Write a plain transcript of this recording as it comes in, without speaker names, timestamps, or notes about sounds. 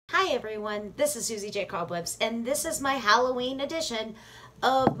Hey everyone, this is Susie J. Cobwebs, and this is my Halloween edition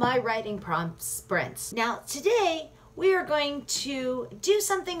of my writing prompt sprints. Now today we are going to do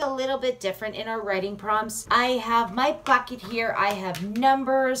something a little bit different in our writing prompts. I have my bucket here. I have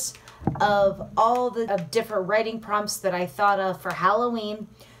numbers of all the different writing prompts that I thought of for Halloween.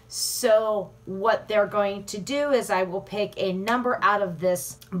 So what they're going to do is I will pick a number out of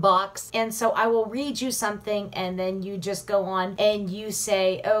this box, and so I will read you something and then you just go on and you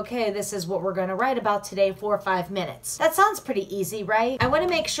say, okay, this is what we're going to write about today for 5 minutes. That sounds pretty easy, right? I want to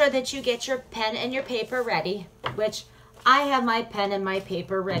make sure that you get your pen and your paper ready, which I have my pen and my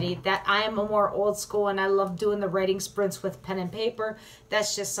paper ready. That I am a more old school and I love doing the writing sprints with pen and paper.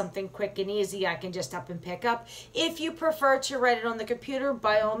 That's just something quick and easy I can just up and pick up. If you prefer to write it on the computer,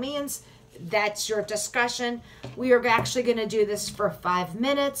 by all means, that's your discussion. We are actually going to do this for 5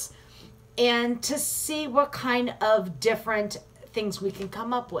 minutes and to see what kind of different things we can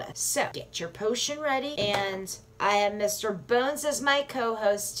come up with. So get your potion ready, and I have Mr. Bones as my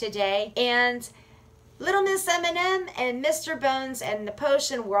co-host today, and Little Miss M&M and Mr. Bones and the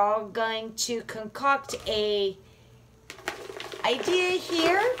potion, we're all going to concoct a idea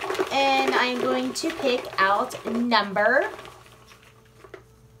here, and I'm going to pick out number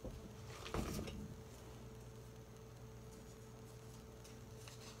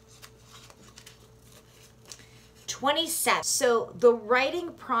 27. So the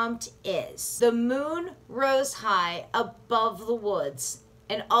writing prompt is: the moon rose high above the woods,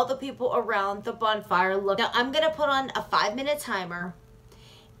 and all the people around the bonfire look. Now I'm gonna put on a 5-minute timer,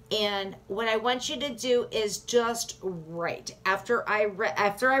 and what I want you to do is just write. After I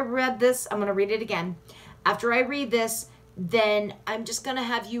read this, I'm gonna read it again. After I read this, then I'm just gonna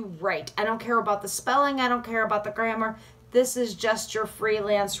have you write. I don't care about the spelling, I don't care about the grammar. This is just your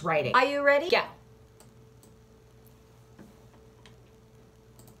freelance writing. Are you ready? Go.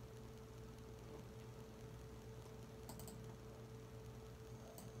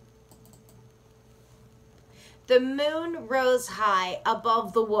 The moon rose high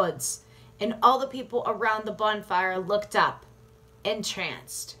above the woods, and all the people around the bonfire looked up,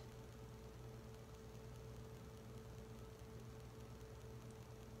 entranced.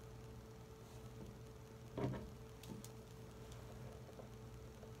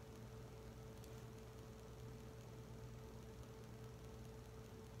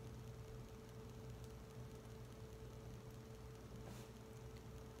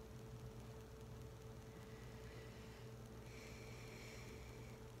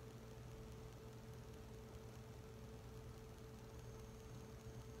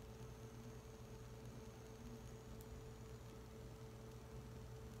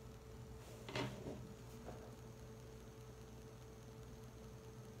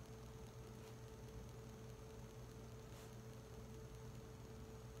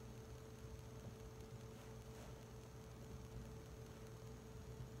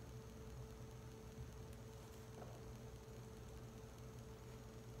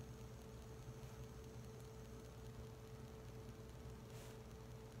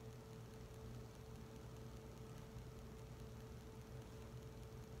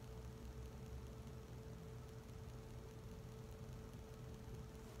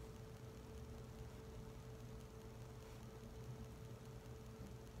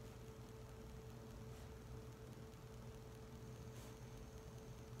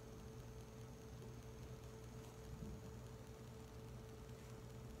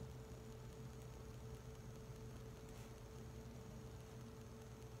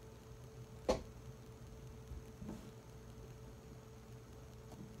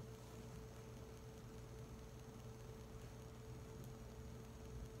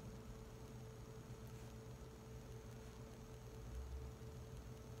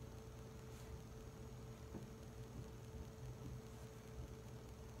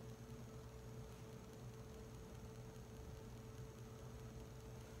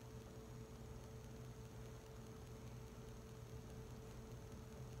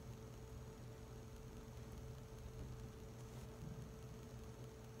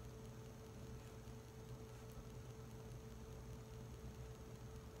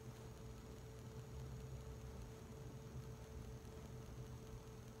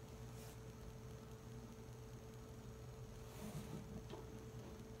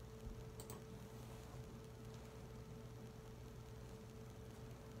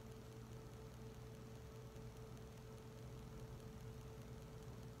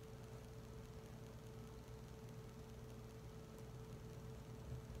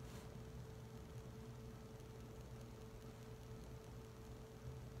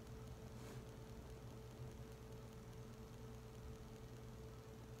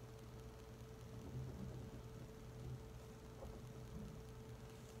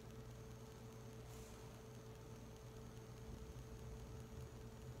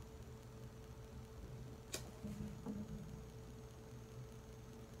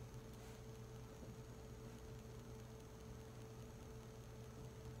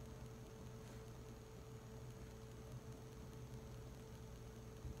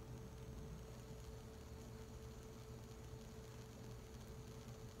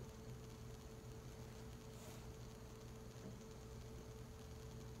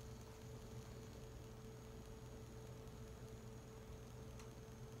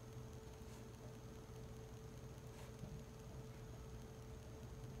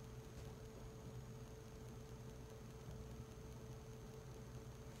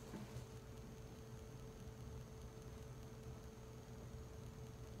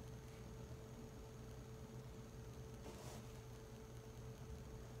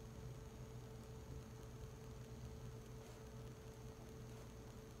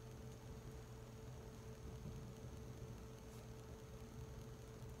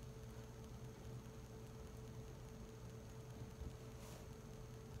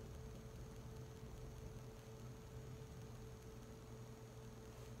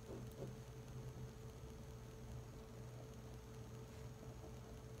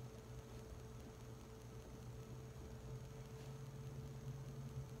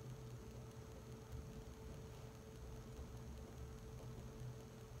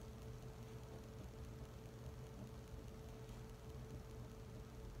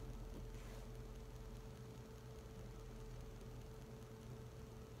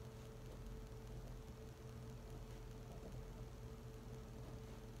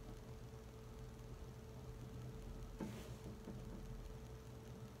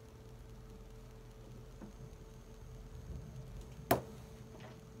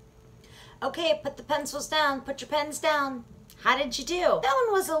 Okay, put the pencils down, put your pens down. How did you do? That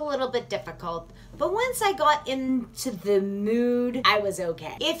one was a little bit difficult, but once I got into the mood, I was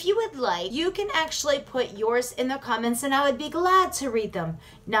okay. If you would like, you can actually put yours in the comments and I would be glad to read them.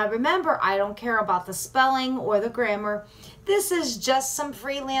 Now remember, I don't care about the spelling or the grammar. This is just some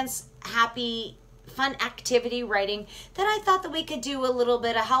freelance, happy, fun activity writing that I thought that we could do a little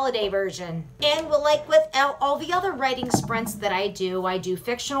bit of holiday version. And like with all the other writing sprints that I do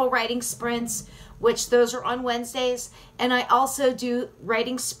fictional writing sprints, which those are on Wednesdays, and I also do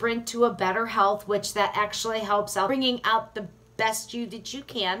writing sprint to a better health, which that actually helps out bringing out the best you that you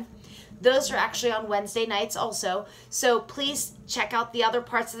can. Those are actually on Wednesday nights also. So please check out the other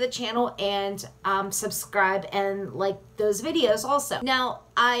parts of the channel and subscribe and like those videos also. Now,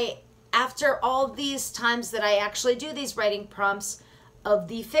 after all these times that I actually do these writing prompts of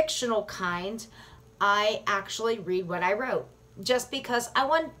the fictional kind, I actually read what I wrote. Just because I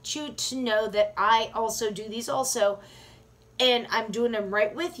want you to know that I also do these also, and I'm doing them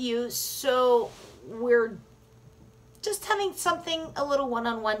right with you, so we're just having something a little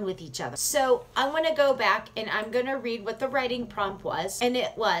one-on-one with each other. So I'm going to go back and I'm going to read what the writing prompt was, and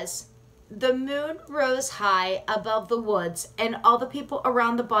it was, "The moon rose high above the woods, and all the people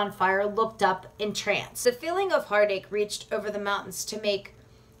around the bonfire looked up in trance. The feeling of heartache reached over the mountains to make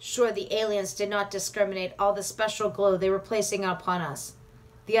sure the aliens did not discriminate all the special glow they were placing upon us.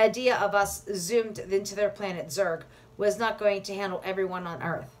 The idea of us zoomed into their planet Zerg was not going to handle everyone on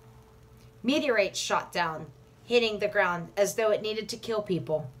Earth. Meteorites shot down, hitting the ground as though it needed to kill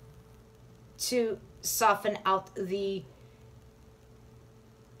people to soften out the..."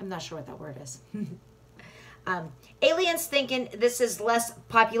 I'm not sure what that word is. "Aliens thinking this is less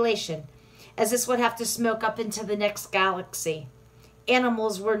population, as this would have to smoke up into the next galaxy.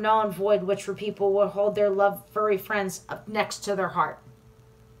 Animals were null and void, which for people would hold their loved furry friends up next to their heart."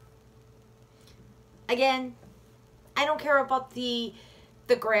 Again, I don't care about the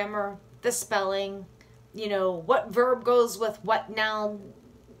grammar, the spelling, you know, what verb goes with what noun.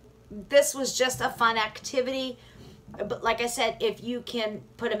 This was just a fun activity. But like I said, if you can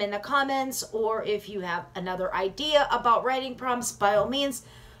put them in the comments, or if you have another idea about writing prompts, by all means,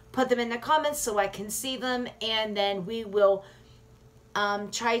 put them in the comments so I can see them, and then we will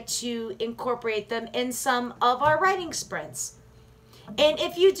try to incorporate them in some of our writing sprints. And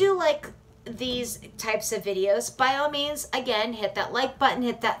if you do like these types of videos, by all means, again, hit that like button,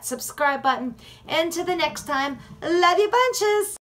 hit that subscribe button, and to the next time, love you bunches!